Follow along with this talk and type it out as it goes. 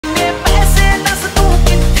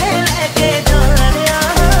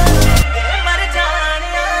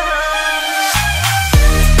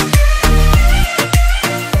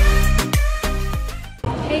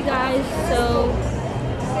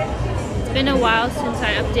while since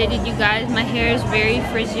I updated you guys. My hair is very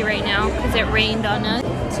frizzy right now because it rained on us.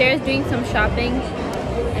 Sarah's doing some shopping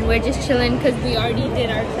and we're just chilling because we already did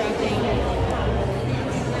our shopping.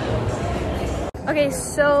 Okay,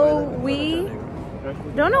 so we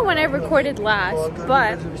don't know when I recorded last,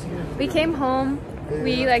 but we came home,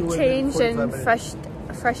 we like changed and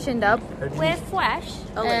freshened up. We're fresh.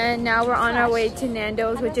 And now we're on our way to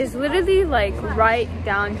Nando's, which is literally like right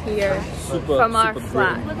down here from our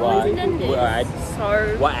flat. So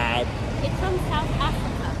What? It's from South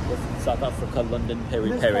Africa. South Africa, London, Peri.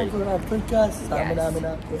 yes.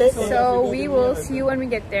 So we will see you when we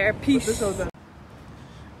get there. Peace.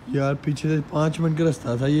 यार पीछे से 5 minute का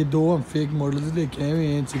रास्ता था, ये 2 हम fake models लेके आए हुए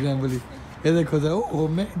हैं इंस्टाग्राम वाली। ये देखो तो ओ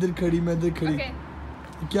मैं इधर खड़ी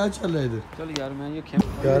क्या चल रहा है इधर? चल यार मैं ये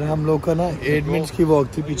यार हम लोग का ना 8 मिनट्स की वॉक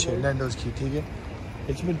थी पीछे नैंडोज की, ठीक है?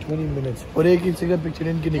 It's been 20 minutes और एक इंस्टाग्राम पिक्चर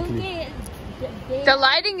इनकी निकली। The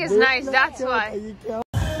lighting is nice, that's why.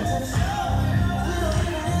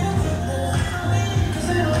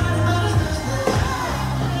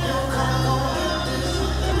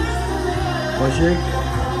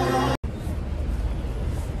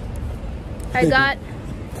 I got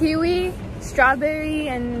kiwi, strawberry,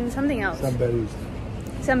 and something else. Some berries.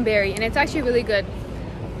 Some berry, and it's actually really good.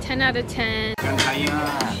 10 out of 10.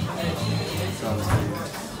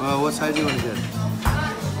 What size do you want to get?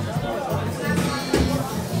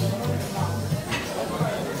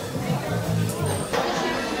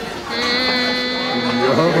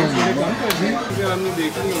 हमने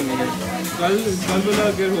देखी होनी है कल वाला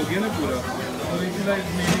अगर हो गया ना पूरा तो it like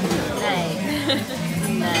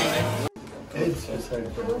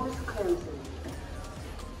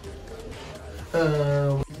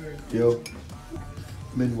Yo,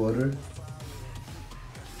 mint water.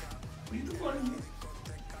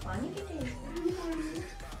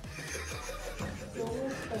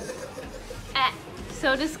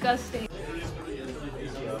 So disgusting.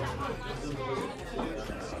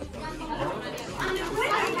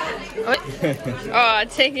 Oh,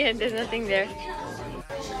 take it. There's nothing there.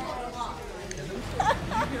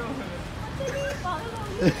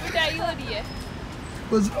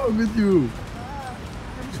 What's wrong with you?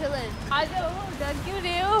 I'm chilling. I don't know. That's cute.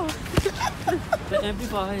 The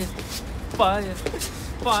amplifier. Fire.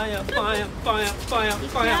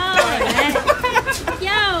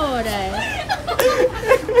 क्या हो रहा है?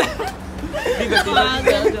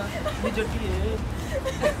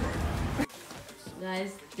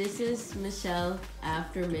 Guys, this is Michelle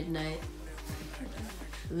after midnight.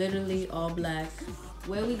 Literally all black.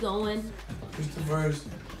 Where we going? Christopher's.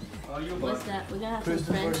 What's that? We're gonna have some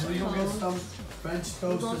French toast. French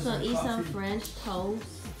We're toast. gonna eat some French toast.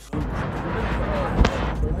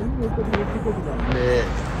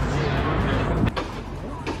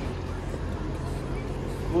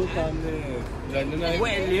 वो सामने London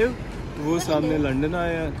आया वो सामने London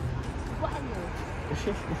आया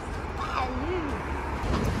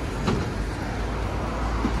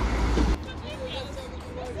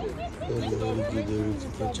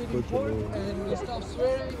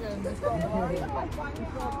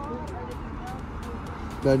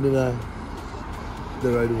The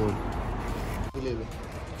right one.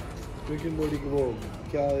 Freaking body को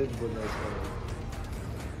क्या बोलना है?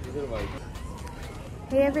 इधर भाई.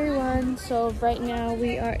 Hey everyone, so right now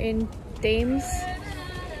we are in Dames.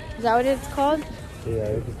 Is that what it's called? Yeah,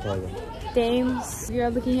 it's called Dames. We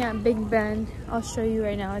are looking at Big Ben. I'll show you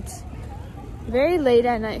right now. It's very late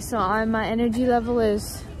at night, so my energy level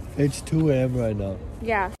is... It's 2 a.m. right now.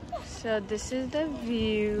 Yeah. So this is the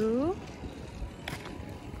view.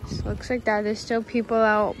 So it looks like that. There's still people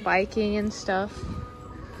out biking and stuff.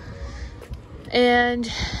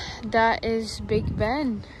 And that is Big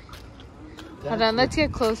Ben. Hold on, let's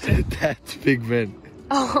get closer. That's Big Ben.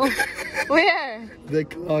 Oh, where? The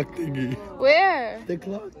clock thingy. Where? The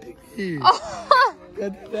clock thingy. Oh,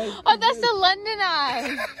 That's that's the London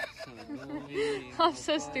Eye. I'm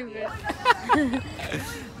so stupid.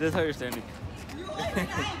 That's how you're standing.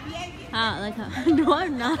 No,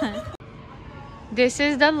 I'm not. This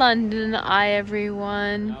is the London Eye,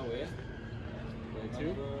 everyone.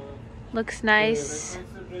 Looks nice.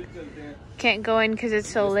 Can't go in because it's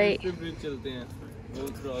so late. This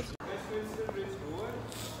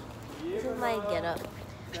is my getup.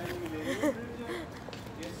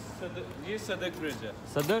 ये सदक bridge है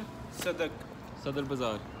Sadar? सदर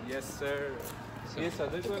बाजार yes sir ये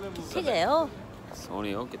सदक वाला ठीक है ओ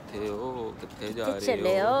सोनियो किथे हो किथे जा रहे हो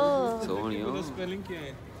चले हो सोनियो स्पेलिंग क्या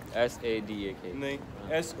है SADAK नहीं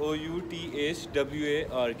SOUTHWARK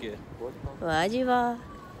वाह जी वाह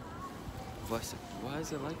why is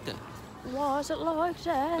it like that Was it like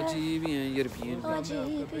that? अजीब ही हैं European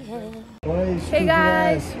Hey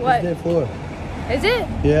guys, what? Day 4. Is it?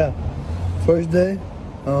 Yeah. First day.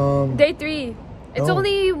 Day 3. It's No.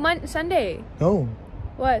 only Sunday. No.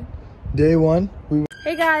 What? Day 1.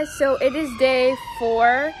 Hey guys, so it is day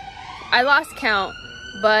 4. I lost count,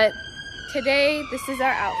 but today this is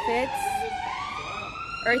our outfits.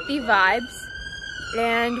 Earthy vibes.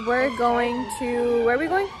 And we're going to, where are we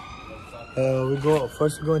going? We're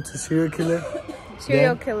going to Serial Killer. Serial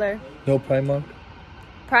Yeah. Killer. No, Primark.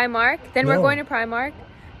 Primark? Then we're No. going to Primark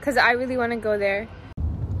because I really want to go there.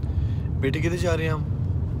 बेटे किधर जा रहे हैं हम?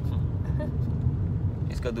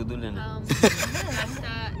 इसका दूध लेना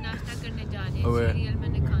नाश्ता करने जा रहे हैं सीरियल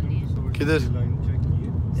मैंने खाने हैं किधर?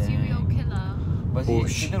 Serial Killer. बस Oh, ये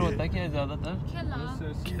shit. किधर होता है क्या ज़्यादातर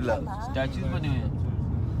Killer. स्टैचूज बने हुए हैं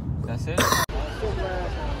कैसे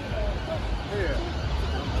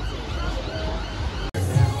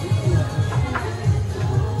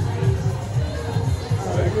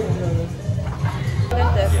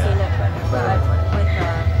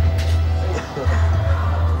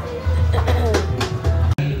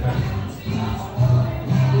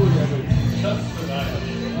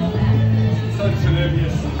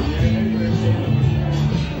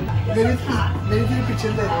मेरी भी पीछे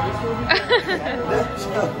ले।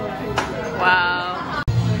 Wow.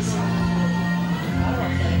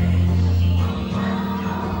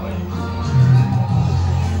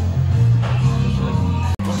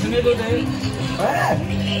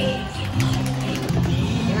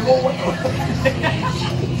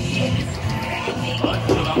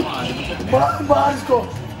 बाहर इसको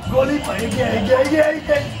गोली पाएंगे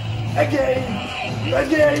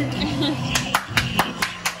again.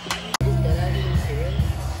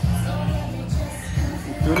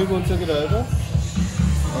 तूने कौन सा गिराया था?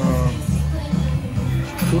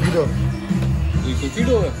 Cookie dough. ये कुकी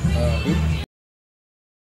डो है?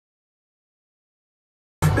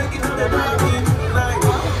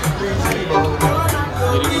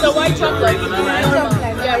 The white chocolate.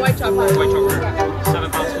 Yeah, white chocolate. White chocolate 7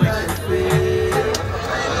 pounds please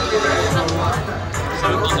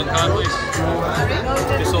 7 pounds of card please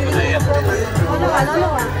just over there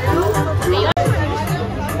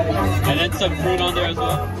and then some fruit on there as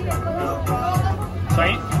well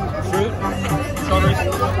sorry fruit strawberries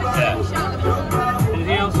yeah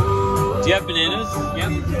anything else do you have bananas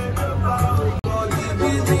yeah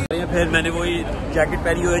फिर मैंने वही jacket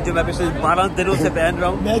पहनी हुई है जो मैं पिछले 12 दिनों से पहन रहा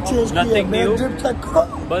हूँ Nothing new.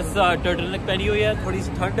 बस टर्टलनेक पहनी हुई है थोड़ी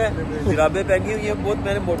सी ठंड है जुराबें पहनी हुई है बहुत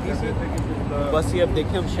मैंने मोटी सी बस ये अब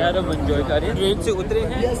देखें हम शहर हम एंजॉय कर रहे हैं ट्रेन से उतरे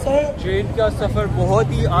हैं ट्रेन का सफर बहुत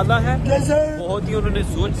ही आला है बहुत ही उन्होंने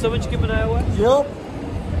सोच समझ के बनाया हुआ है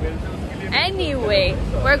Anyway,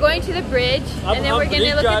 we're going to the bridge and then we're going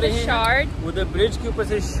to look at the shard. उधर ब्रिज के ऊपर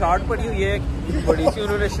से शार्ट पड़ी हुई है बड़ी सी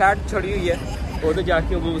उन्होंने शार्ट छड़ी हुई है उधर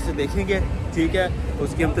जाके हम उसे देखेंगे ठीक है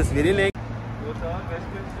उसकी हम तस्वीरें लेंगे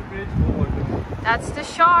That's the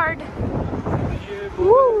shard.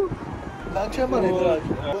 Woo!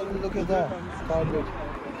 Look at that. Star Bridge.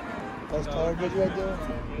 That's Star Bridge right there.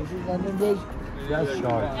 This is London Bridge. That's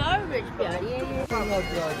short. Star Bridge प्यारी है ये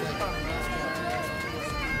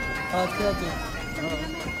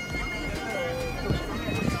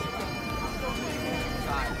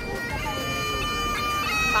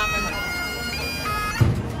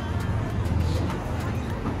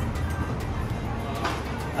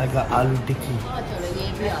I got aloo tikki. चलो ये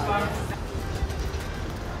भी आ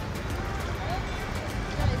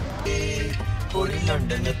पूरी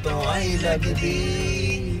लंदन तो आई लगदी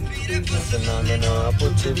ना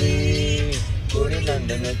पुछदी पूरी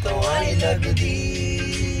लंदन तो आई लगदी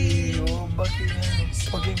ओ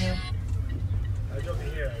Buckingham.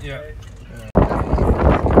 Yeah.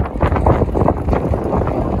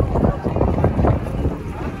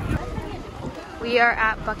 We are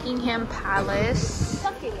at Buckingham Palace.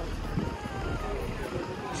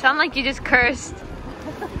 Sound like you just cursed.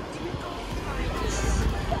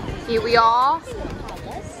 Here we are.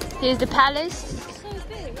 Here's the palace.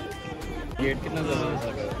 Gate कितना ज़्यादा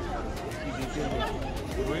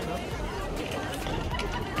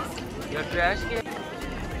यार ट्रैश क्या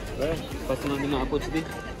पसंद ना कुछ भी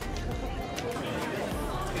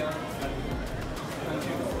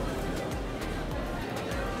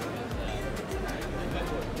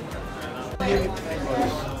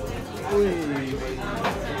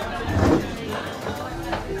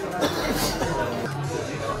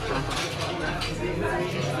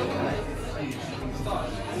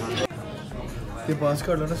ये पास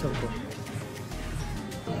कर लो ना सबको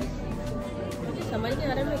समझ नहीं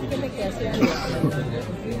आ रहा मैं कैसे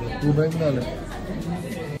वो बैंक बना ले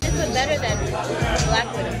better than Black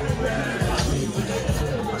Widow.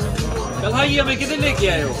 कल हाँ ये हमें किधर लेके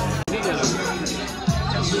आए हो?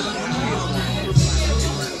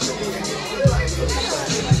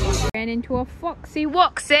 Ran into a foxy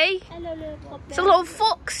woxy. Hello, little puppy. It's a little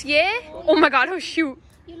fox, yeah? Oh my god, oh shoot.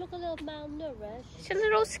 You look a little malnourished. It's a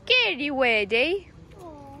little scaredy weirdy.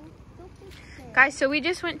 Oh, don't be sad. Guys, so we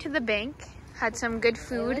just went to the bank, had some good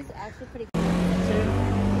food. It's actually pretty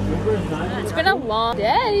It's been a long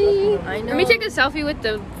day. I know. Let me take a selfie with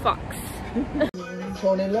the fox.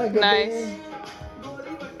 Nice.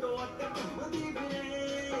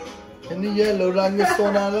 In the yellow rang is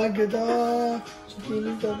so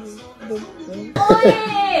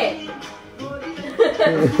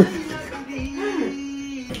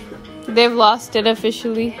They've lost it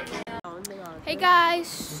officially. Hey guys,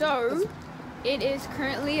 so it is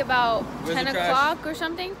currently about 10 o'clock or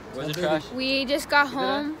something. Where's the trash? We just got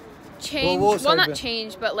home, changed, well not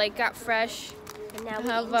changed, but like got fresh. And now I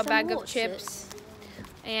have a bag of chips.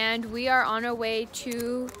 And we are on our way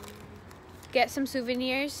to get some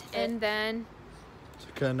souvenirs and then... It's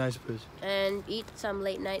a kind of nice place. And eat some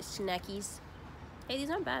late night snackies. Hey,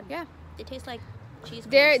 these aren't bad. Yeah. They taste like cheese.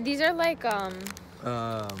 These are like, But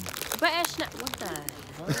what the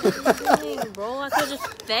hell, bro? I could just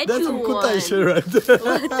fed that's you some one. kutai shit right there.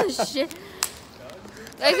 What the shit?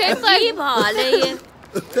 they taste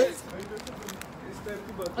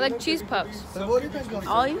like cheese puffs.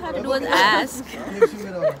 All you had to do was ask.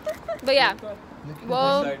 But yeah,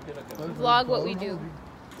 we'll vlog what we do.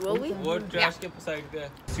 Will we? वो trash के side पे है.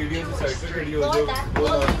 सीढ़ियों से side पे खड़ी हो Go जो.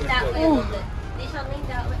 that way. They shall lean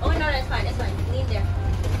that way. Oh no, that's fine. That's fine. Lean there.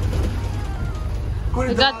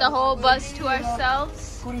 We got the whole bus to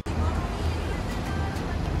ourselves.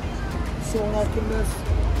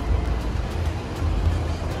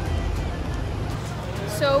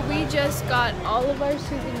 So we just got all of our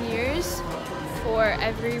souvenirs for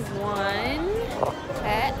everyone.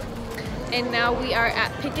 And now we are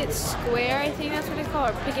at Pickett Square, I think that's what it's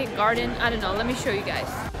called, or Pickett Garden. I don't know. Let me show you guys.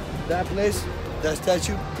 That place, that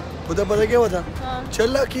statue. What's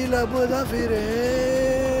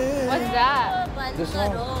that?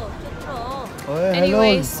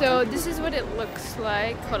 Anyway, so this is what it looks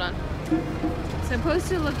like. Hold on. It's supposed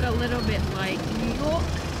to look a little bit like New York.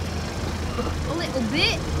 A little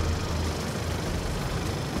bit.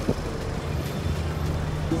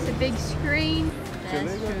 It's a big screen.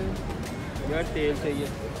 That's true. यार तेल चाहिए.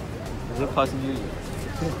 मुझे खास नहीं है.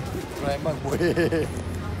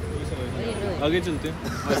 आगे चलते हैं.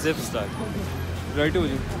 Zip start. Right हो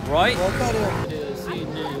जी. Right.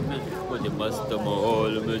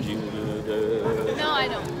 No, I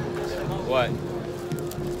don't. What?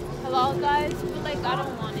 Hello, guys. But like, I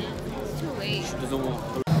don't want it. It's too late. Doesn't want.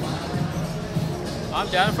 I'm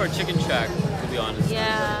down for a chicken shack, to be honest.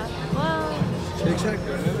 Yeah. Well.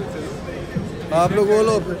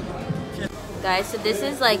 Guys, so this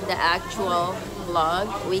is like the actual vlog.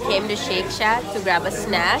 We came to Shake Shack to grab a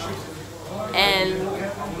snack, and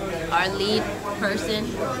our lead person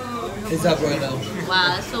is up right now.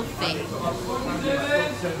 Wow, that's so fake.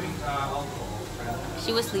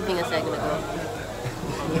 She was sleeping a second ago.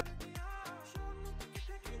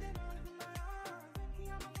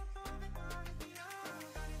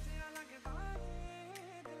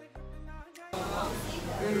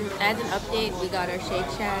 As an update, we got our Shake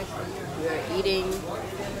Shack. We are eating,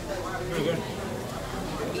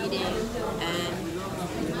 and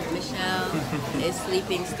Michelle is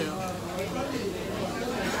sleeping still.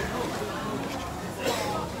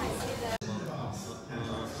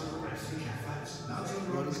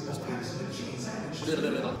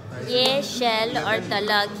 ये shell और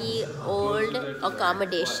तला की old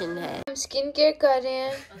accommodation है. हम skin care कर रहे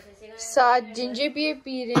हैं, साथ जिंजर बियर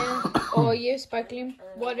पी रहे हैं और ये स्पार्कलिंग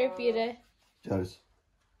वाटर पी रहे हैं. Cheers.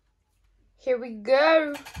 Here we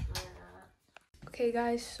go. Okay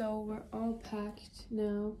guys, so we're all packed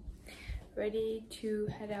now, ready to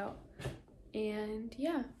head out. And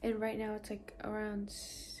yeah, and right now it's like around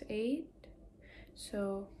 8.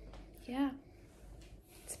 So yeah,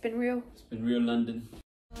 it's been real. It's been real London.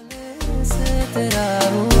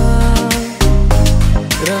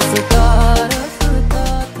 रफ्तार